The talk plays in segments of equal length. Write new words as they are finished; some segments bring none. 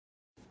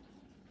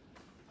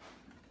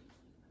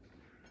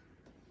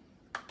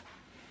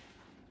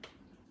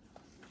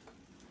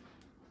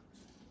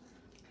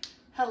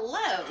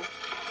Hello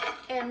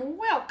and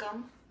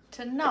welcome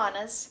to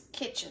Nonna's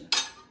Kitchen.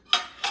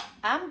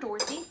 I'm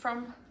Dorothy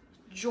from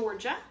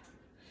Georgia,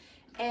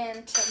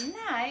 and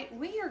tonight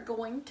we are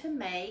going to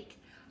make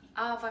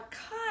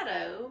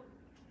avocado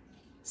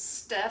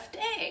stuffed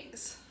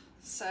eggs.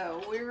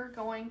 So we're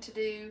going to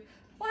do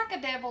like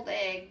a deviled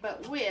egg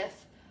but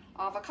with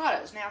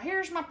avocados. Now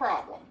here's my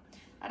problem.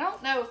 I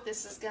don't know if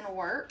this is going to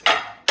work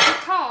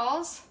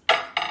because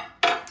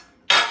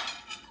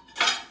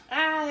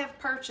I have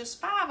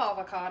purchased 5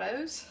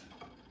 avocados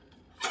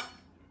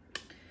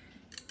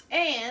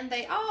and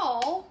they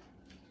all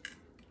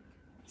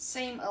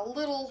seem a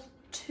little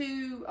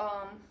too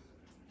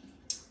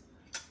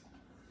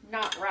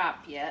not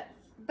ripe yet,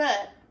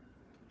 but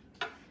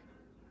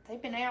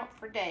they've been out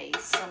for days,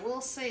 so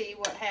we'll see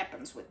what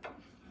happens with them.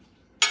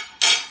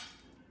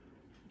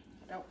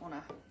 I don't want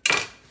to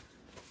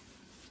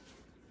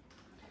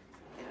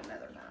get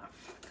another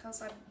knife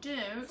because I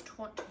don't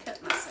want to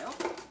cut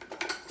myself.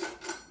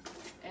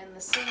 And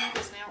the seed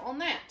is now on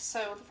that.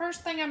 So the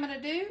first thing I'm going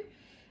to do,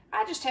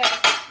 I just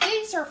have,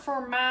 these are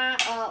for my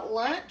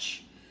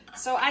lunch.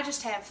 So I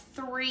just have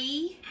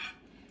 3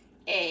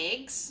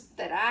 eggs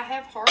that I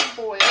have hard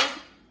boiled.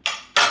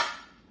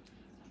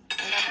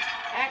 And I'm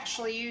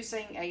actually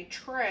using a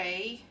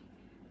tray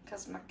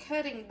because my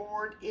cutting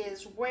board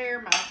is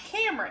where my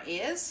camera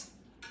is.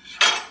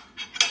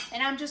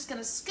 And I'm just going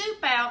to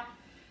scoop out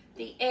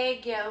the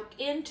egg yolk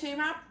into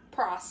my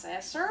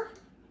processor.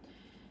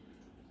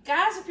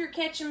 Guys, if you're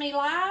catching me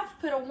live,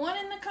 put a 1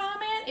 in the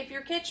comment. If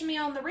you're catching me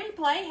on the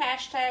replay,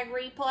 hashtag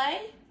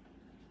replay.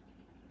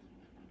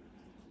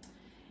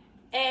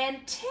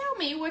 And tell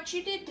me what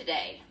you did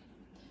today.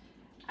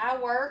 I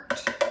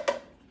worked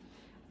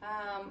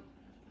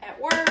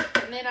at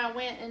work, and then I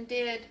went and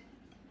did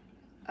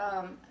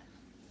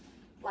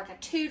like a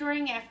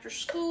tutoring after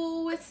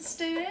school with the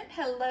student.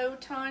 Hello,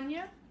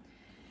 Tanya.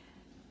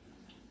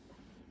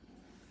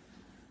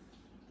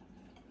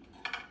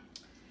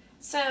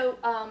 So,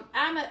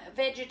 I'm a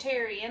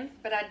vegetarian,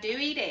 but I do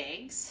eat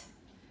eggs.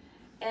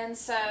 And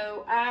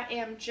so, I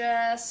am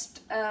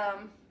just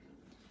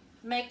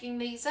making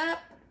these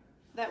up.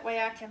 That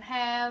way I can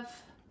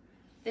have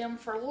them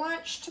for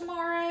lunch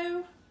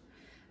tomorrow.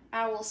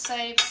 I will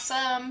save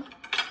some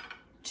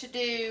to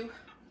do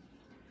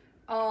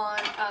on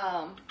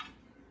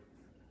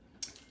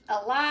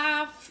a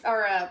live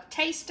or a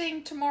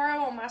tasting tomorrow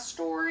on my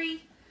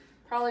story.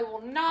 Probably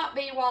will not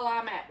be while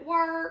I'm at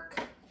work.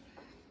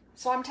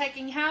 So I'm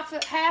taking half of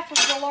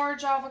the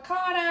large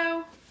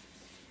avocado,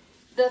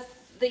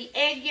 the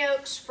egg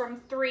yolks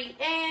from 3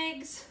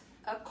 eggs,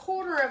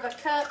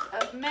 1/4 cup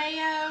of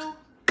mayo,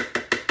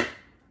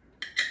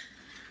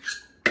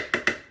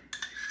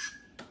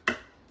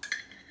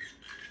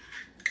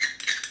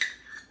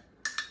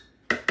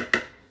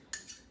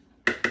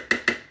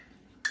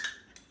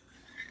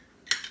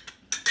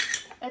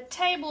 a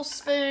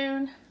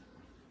tablespoon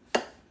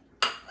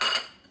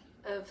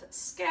of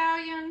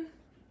scallion.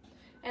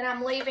 And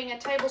I'm leaving a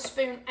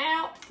tablespoon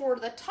out for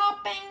the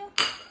topping.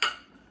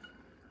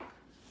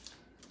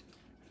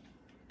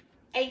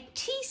 A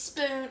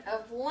teaspoon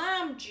of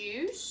lime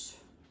juice.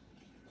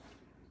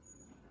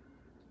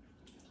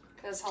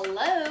 Because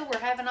hello, we're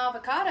having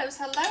avocados.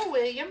 Hello,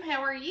 William,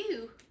 how are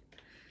you?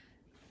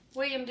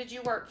 William, did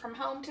you work from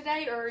home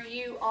today or are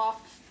you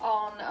off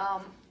on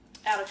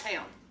out of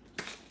town?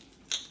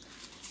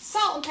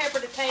 Salt and pepper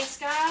to taste,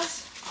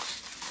 guys.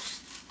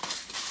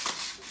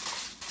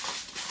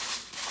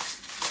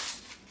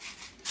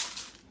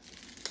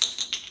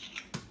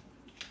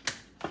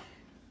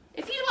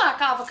 Like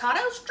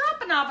avocados,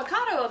 drop an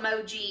avocado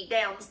emoji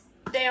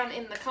down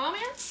in the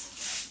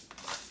comments.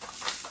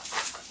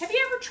 Have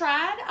you ever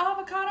tried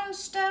avocado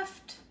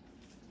stuffed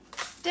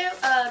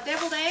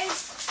deviled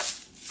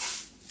eggs?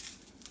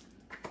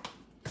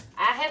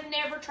 I have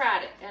never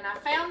tried it, and I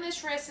found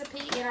this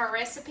recipe in our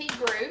recipe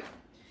group,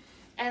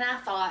 and I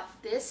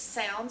thought this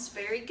sounds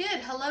very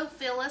good. Hello,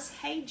 Phyllis.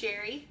 Hey,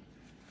 Jerry.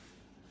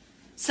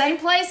 Same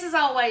place as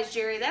always,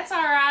 Jerry. That's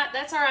all right.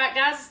 That's all right,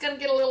 guys. It's gonna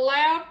get a little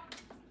loud.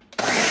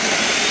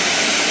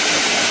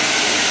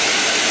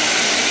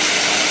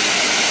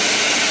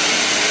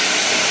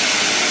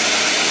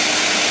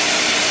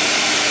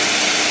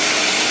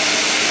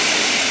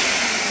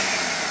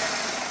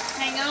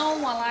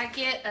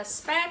 Get a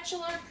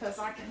spatula because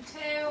I can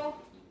tell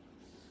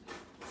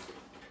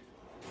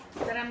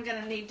that I'm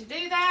going to need to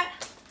do that.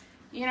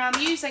 You know,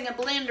 I'm using a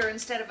blender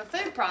instead of a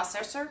food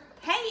processor.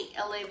 Hey,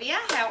 Olivia,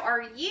 how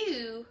are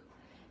you?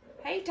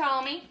 Hey,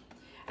 Tommy.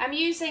 I'm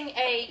using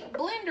a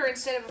blender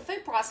instead of a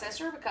food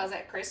processor because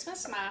at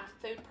Christmas my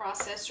food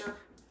processor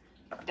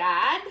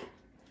died,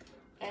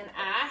 and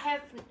I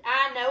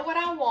know what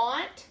I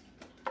want,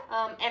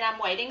 and I'm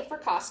waiting for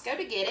Costco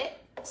to get it.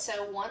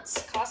 So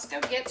once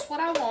Costco gets what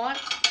I want,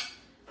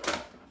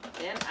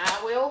 then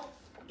I will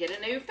get a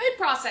new food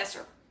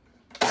processor.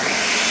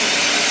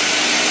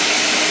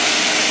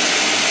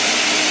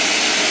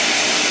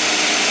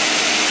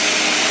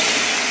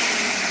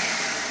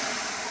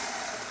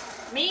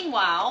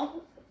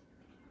 Meanwhile,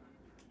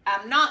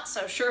 I'm not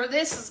so sure the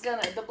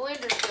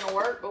blender's gonna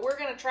work, but we're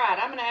gonna try it.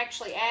 I'm gonna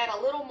actually add a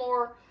little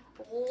more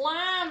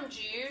lime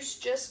juice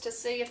just to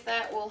see if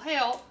that will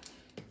help.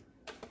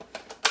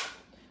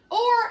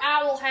 Or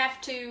I will have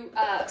to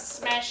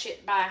smash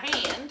it by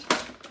hand,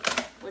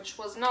 which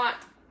was not,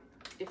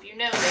 if you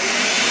know me,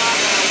 not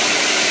what I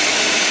wanted.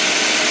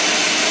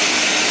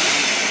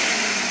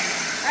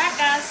 Alright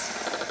guys,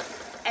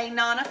 a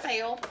Nonna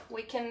fail.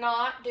 We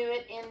cannot do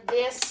it in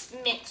this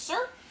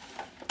mixer.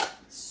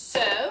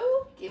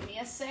 So, give me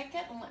a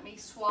second and let me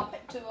swap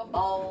it to a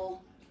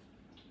bowl.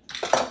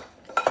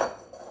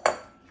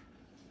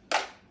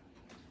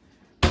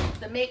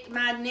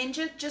 My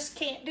Ninja just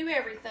can't do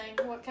everything.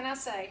 What can I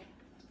say?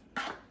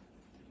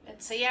 And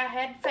see, I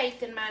had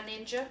faith in my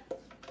Ninja.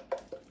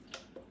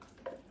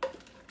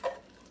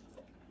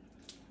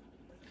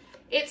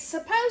 It's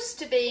supposed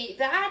to be,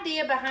 the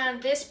idea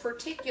behind this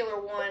particular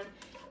one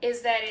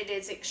is that it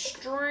is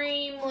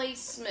extremely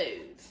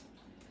smooth.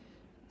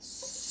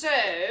 So,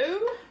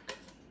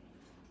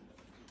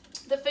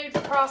 the food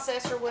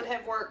processor would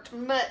have worked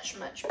much,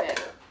 much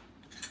better.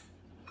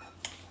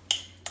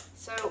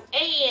 So,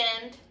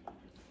 and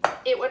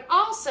it would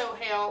also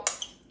help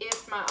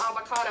if my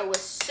avocado was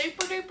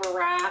super duper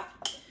ripe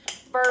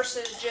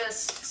versus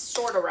just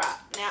sort of ripe.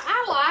 Now,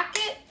 I like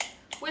it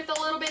with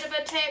a little bit of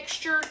a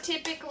texture,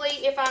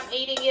 typically if I'm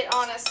eating it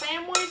on a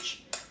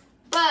sandwich,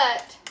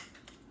 but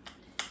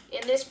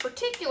in this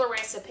particular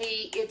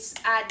recipe, its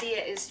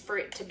idea is for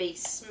it to be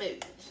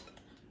smooth.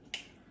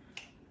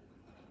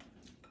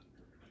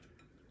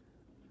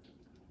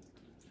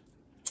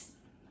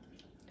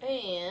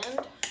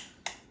 And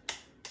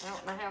I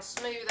don't know how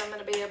smooth I'm going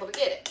to be able to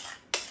get it.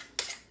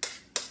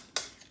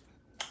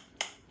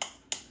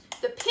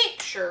 The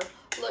picture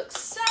looks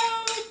so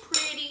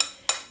pretty,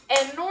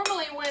 and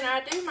normally when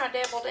I do my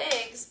deviled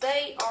eggs,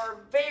 they are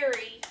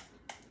very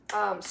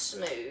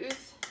smooth,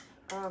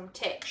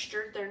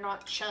 textured. They're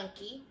not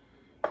chunky,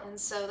 and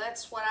so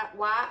that's why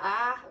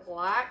I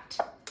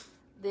liked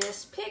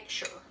this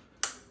picture.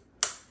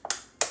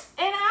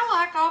 And I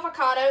like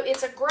avocado.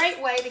 It's a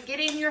great way to get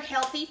in your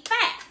healthy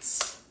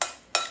fats.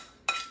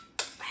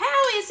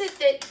 How is it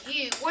that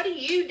what do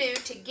you do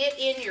to get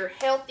in your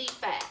healthy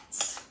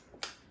fats?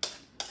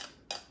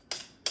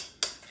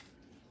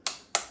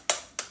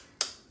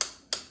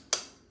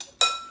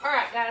 All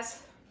right,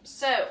 guys.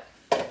 So,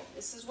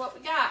 this is what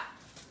we got.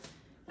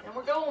 And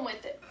we're going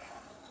with it.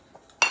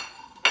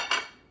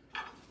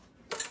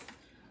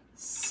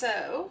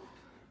 So,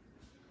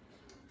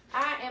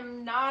 I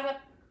am not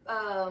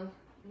a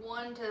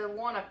one to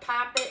want to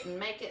pipe it and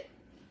make it,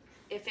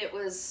 if it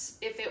was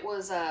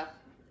a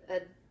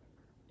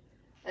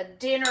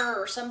dinner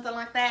or something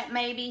like that,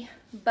 maybe,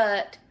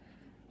 but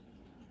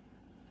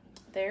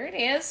there it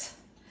is.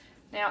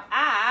 Now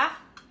I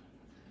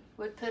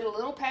would put a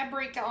little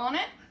paprika on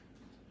it,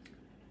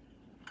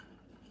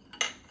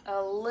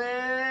 a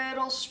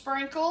little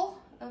sprinkle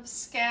of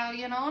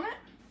scallion on it,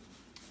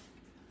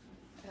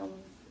 and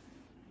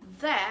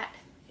that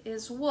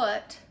is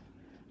what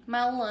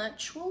my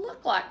lunch will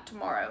look like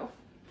tomorrow.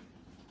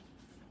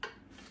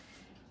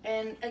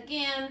 And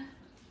again,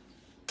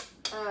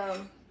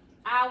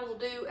 I will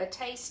do a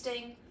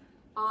tasting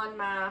on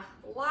my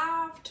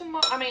live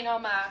tomorrow,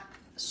 on my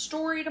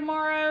story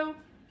tomorrow.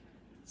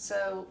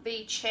 So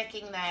be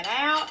checking that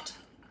out.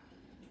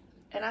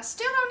 And I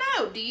still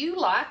don't know, do you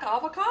like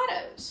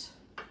avocados?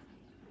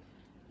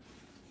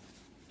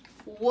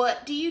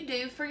 What do you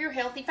do for your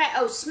healthy fat?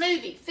 Oh,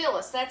 smoothie.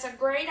 Phyllis, that's a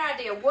great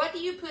idea. What do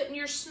you put in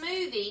your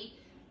smoothie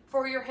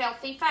for your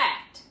healthy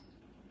fat?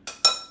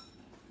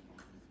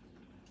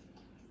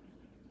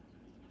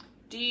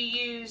 Do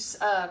you use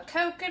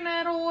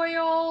coconut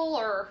oil,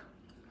 or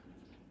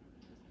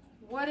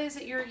what is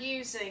it you're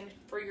using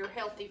for your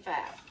healthy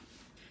fat?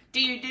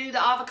 Do you do the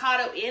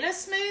avocado in a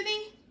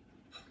smoothie?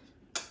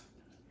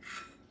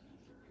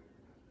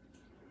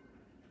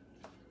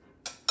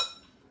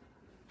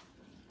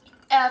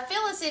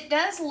 Phyllis, it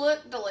does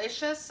look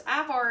delicious.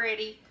 I've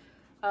already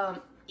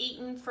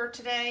eaten for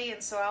today,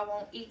 and so I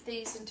won't eat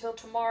these until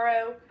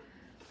tomorrow.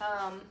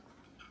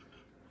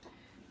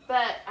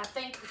 But I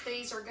think that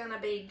these are going to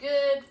be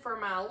good for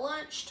my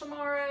lunch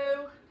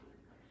tomorrow.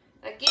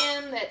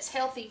 Again, that's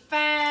healthy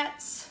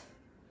fats.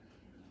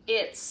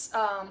 It's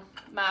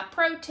my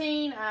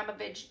protein. I'm a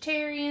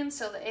vegetarian,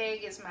 so the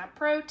egg is my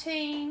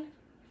protein.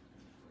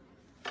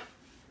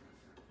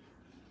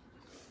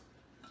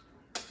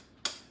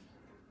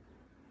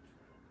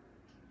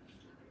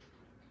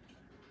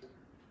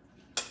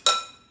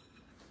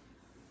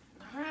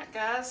 All right,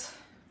 guys.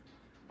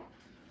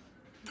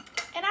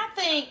 And I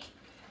think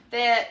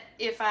that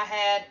if I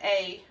had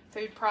a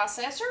food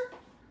processor,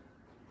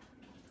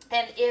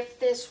 and if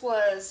this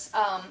was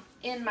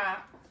in my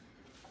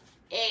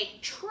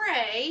egg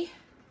tray,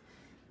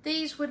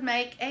 these would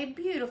make a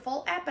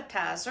beautiful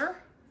appetizer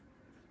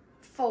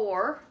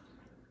for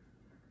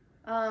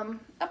a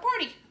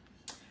party.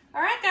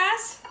 All right,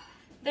 guys,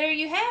 there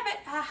you have it.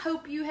 I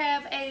hope you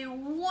have a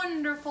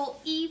wonderful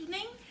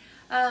evening.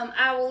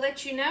 I will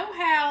let you know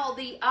how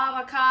the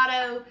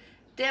avocado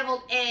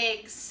deviled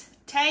eggs,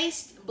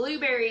 taste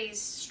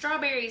blueberries,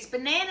 strawberries.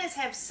 Bananas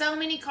have so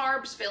many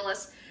carbs,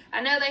 Phyllis.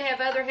 I know they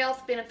have other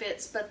health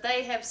benefits, but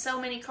they have so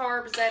many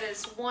carbs. That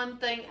is one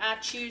thing I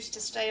choose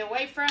to stay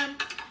away from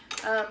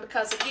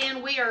because,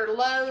 again, we are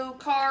low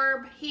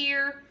carb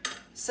here.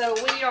 So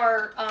we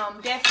are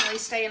definitely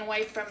staying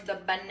away from the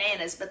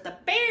bananas. But the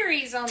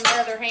berries, on the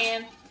other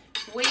hand,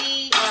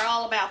 we are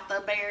all about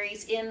the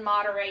berries in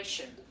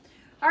moderation.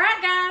 All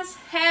right, guys,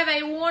 have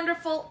a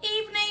wonderful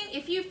evening.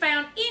 If you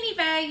found any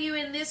value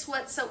in this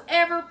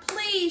whatsoever,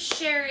 please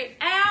share it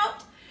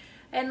out.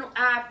 And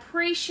I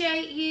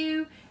appreciate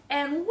you.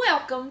 And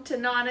welcome to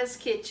Nonna's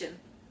Kitchen.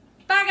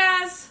 Bye,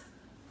 guys.